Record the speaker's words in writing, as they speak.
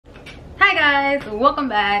guys, welcome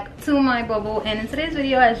back to my bubble. And in today's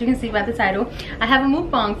video, as you can see by the title, I have a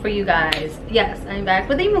mukbang for you guys. Yes, I'm back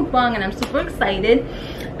with a mukbang and I'm super excited.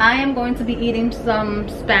 I am going to be eating some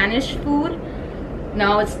Spanish food.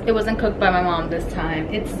 No, it wasn't cooked by my mom this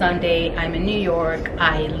time. It's Sunday. I'm in New York.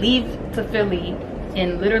 I leave to Philly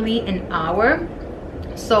in literally an hour.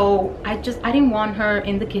 So I didn't want her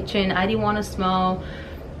in the kitchen. I didn't want to smell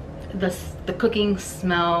the cooking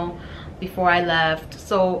smell before I left.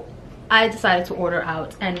 So I decided to order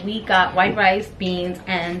out, and we got white rice, beans,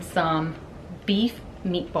 and some beef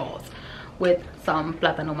meatballs with some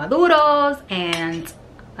plátano maduros and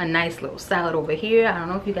a nice little salad over here. I don't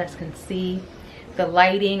know if you guys can see the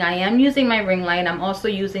lighting. I am using my ring light. I'm also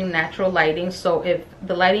using natural lighting, so if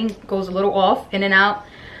the lighting goes a little off in and out,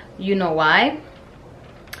 you know why.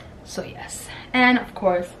 So yes, and of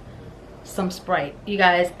course some Sprite. You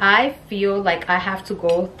guys, I feel like I have to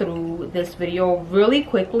go through this video really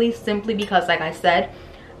quickly simply because, like I said,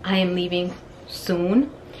 I am leaving soon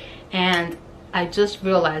and I just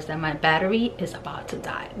realized that my battery is about to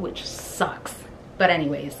die, which sucks. But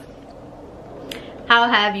anyways, how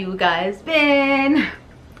have you guys been?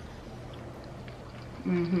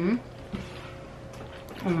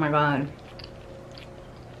 Oh my god,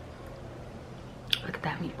 look at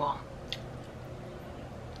that meatball.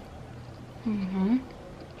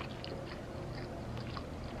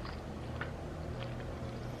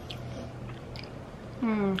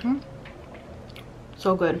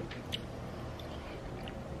 So good.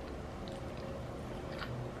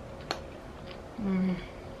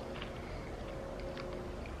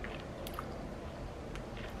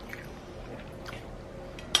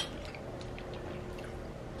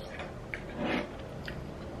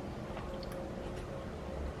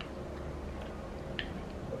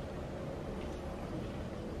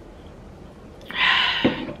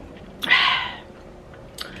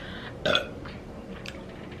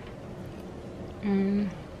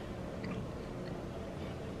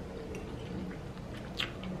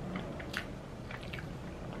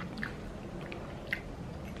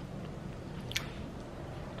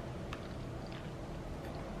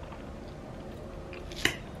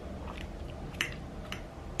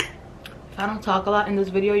 I don't talk a lot in this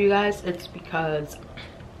video, you guys. It's because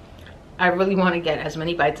I really want to get as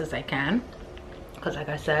many bites as I can, because like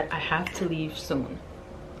I said, I have to leave soon.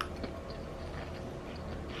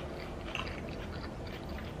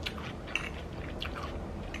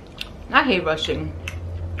 I hate rushing,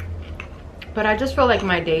 but I just feel like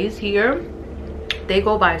my days here, they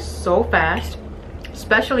go by so fast,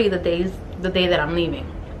 especially the day that I'm leaving.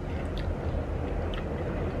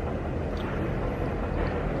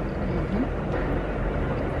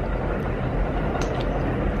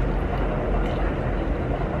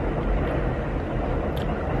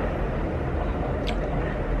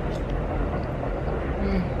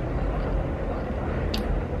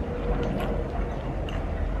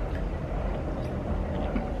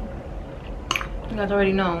 You guys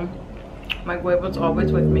already know my Guevo's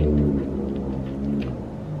always with me,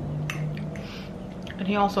 and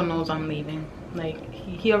he also knows I'm leaving. Like,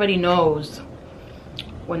 he already knows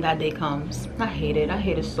when that day comes. I hate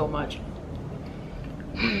it so much.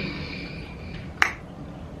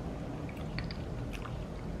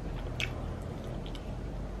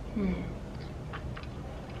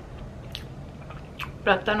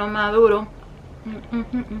 Plátano maduro.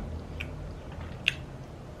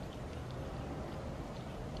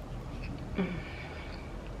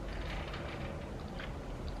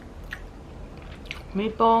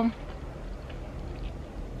 Meatball.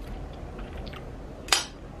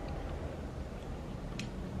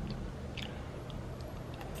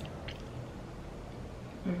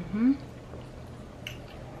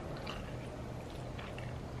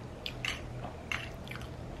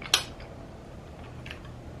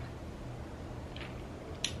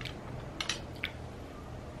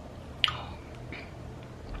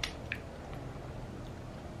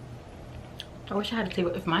 I wish I had a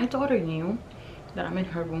table. If my daughter knew that I'm in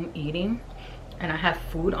her room eating and I have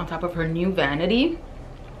food on top of her new vanity,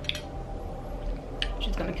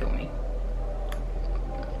 she's gonna kill me.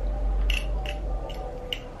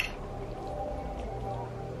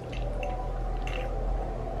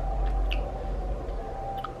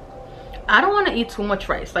 I don't want to eat too much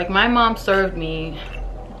rice. Like, my mom served me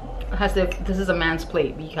as if this is a man's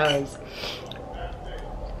plate, because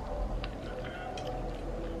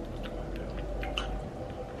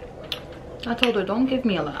I told her, don't give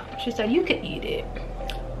me a lot. She said, you can eat it.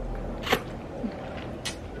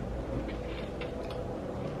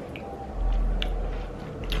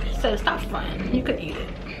 She said, stop fronting. You could eat it.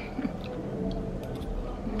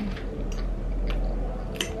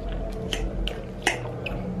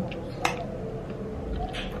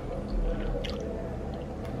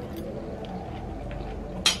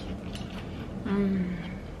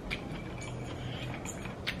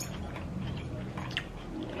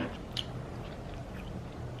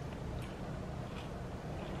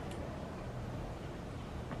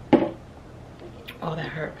 Oh, that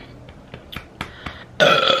hurt.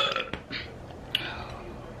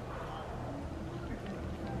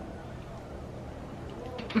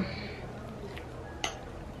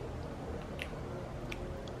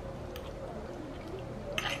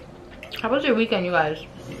 How was your weekend, you guys?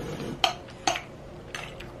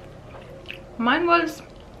 Mine was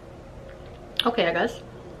okay, I guess.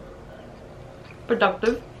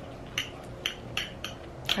 Productive.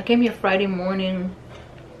 I came here Friday morning.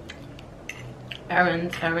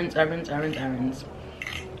 Errands.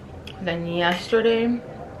 Then yesterday,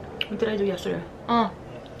 what did I do yesterday? I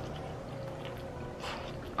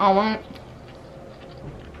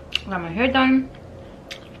got my hair done.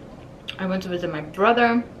 I went to visit my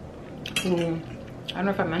brother, who, I don't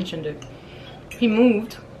know if I mentioned it. He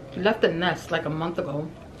moved, he left the nest like a month ago,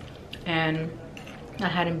 and I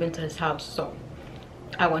hadn't been to his house, so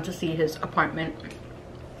I went to see his apartment.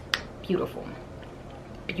 Beautiful,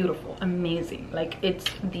 beautiful, amazing. Like, it's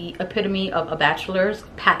the epitome of a bachelor's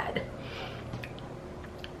pad.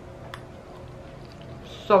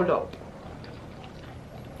 So dope.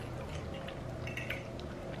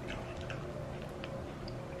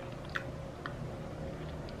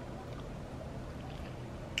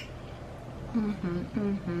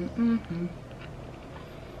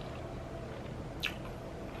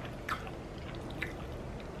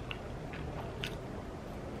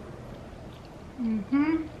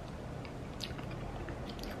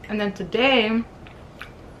 And then today,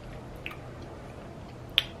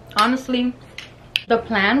 honestly, the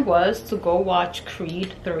plan was to go watch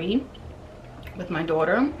Creed 3 with my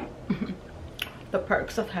daughter. The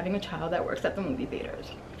perks of having a child that works at the movie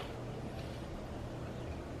theaters.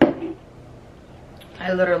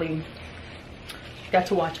 I literally get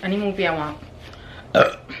to watch any movie I want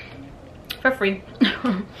for free.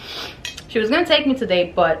 She was gonna take me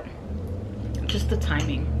today, but just the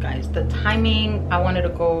timing, guys, the timing. I wanted to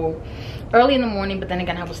go early in the morning, but then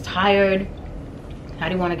again, I was tired. I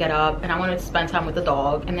didn't want to get up, and I wanted to spend time with the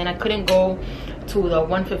dog, and then I couldn't go to the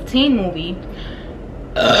 1:15 movie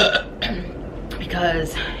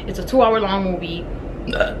because it's a 2-hour-long movie.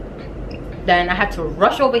 Then I had to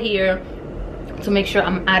rush over here to make sure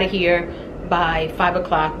I'm out of here by 5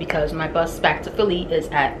 o'clock because my bus back to Philly is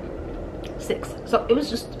at 6. So it was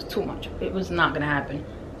just too much. It was not gonna happen.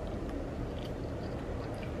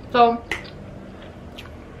 So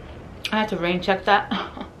I had to rain check that.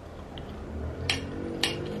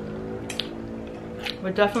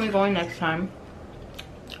 We're definitely going next time,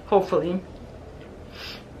 hopefully.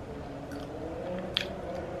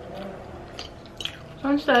 So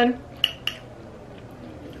instead,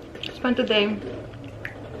 I spent the day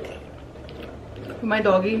with my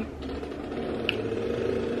doggy,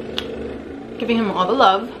 giving him all the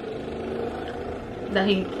love that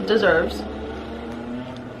he deserves.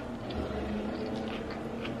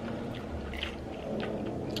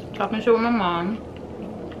 Talking shit with my mom,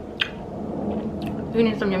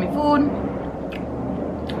 eating some yummy food,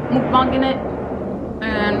 mukbanging it,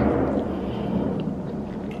 and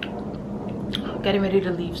getting ready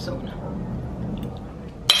to leave soon.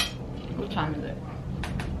 What time is it?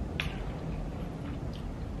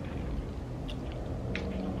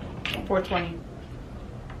 $4:20.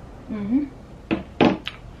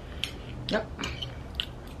 Yep.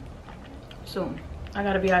 Soon. I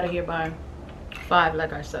gotta be out of here by 5,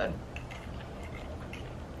 like I said.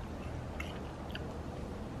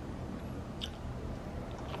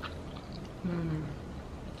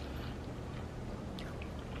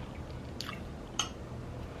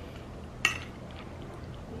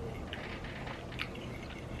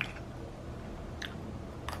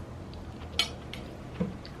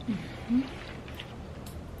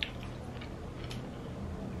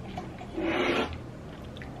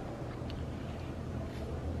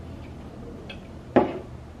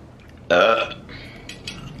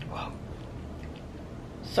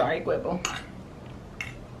 Sorry, Guibo.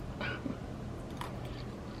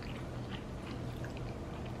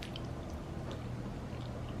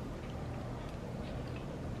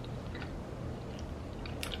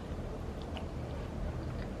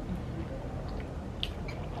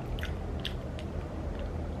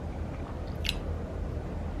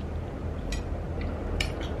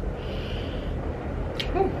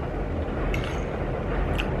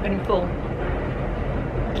 Getting full.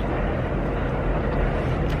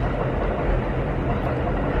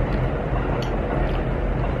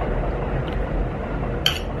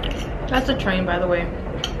 That's a train, by the way.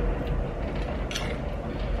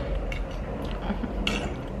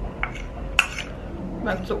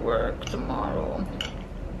 Back to work tomorrow.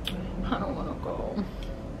 I don't want to go.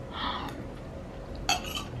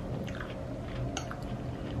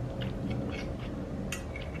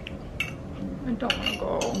 don't want to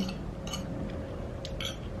go.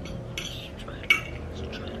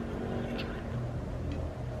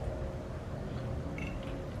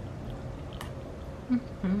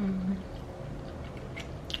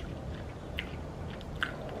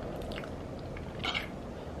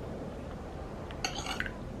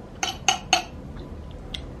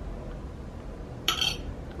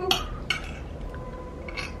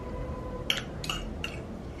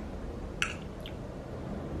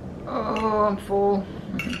 Oh, I'm full.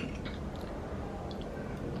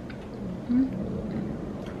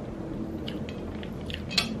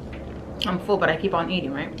 I'm full, but I keep on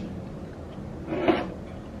eating, right?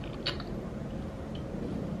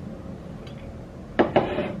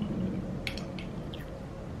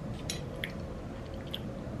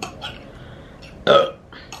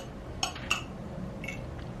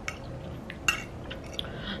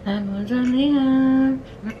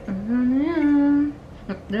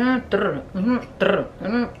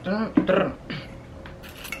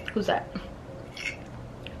 Who's that?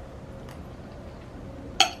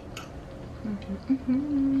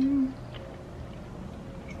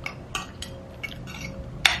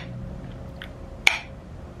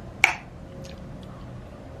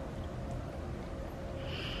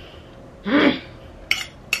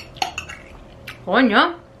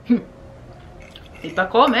 Coño, y pa'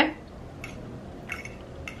 comer.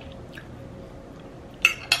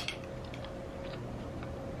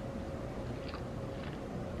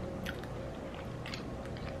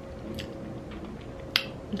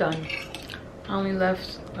 Done. I only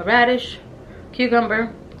left a radish,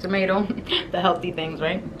 cucumber, tomato, the healthy things,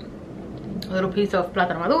 right? A little piece of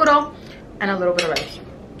plátano maduro, and a little bit of rice.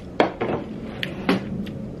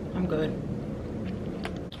 I'm good.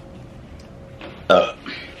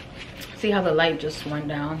 See how the light just went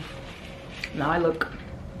down? Now I look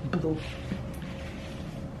blue.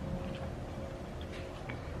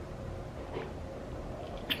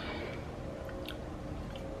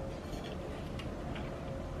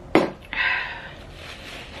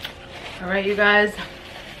 All right, you guys,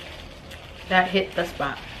 that hit the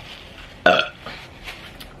spot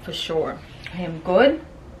for sure. I am good.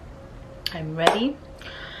 I'm ready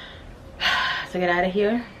to get out of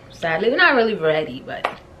here. Sadly, not really ready, but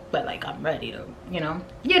like I'm ready to, you know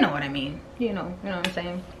what I mean. You know what I'm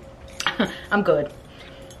saying. I'm good.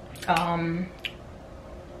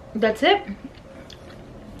 That's it.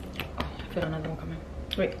 Oh, I feel another one coming.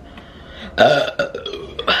 Wait.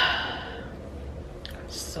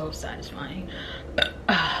 So satisfying.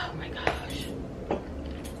 Oh my gosh.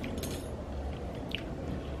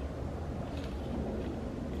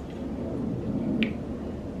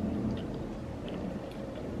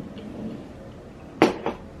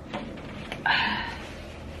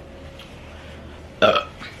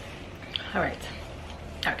 All right.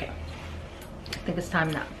 Okay. I think it's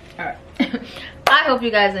time now. All right. I hope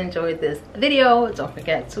you guys enjoyed this video. Don't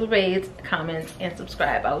forget to rate, comment, and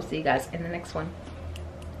subscribe. I will see you guys in the next one.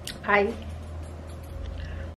 Bye.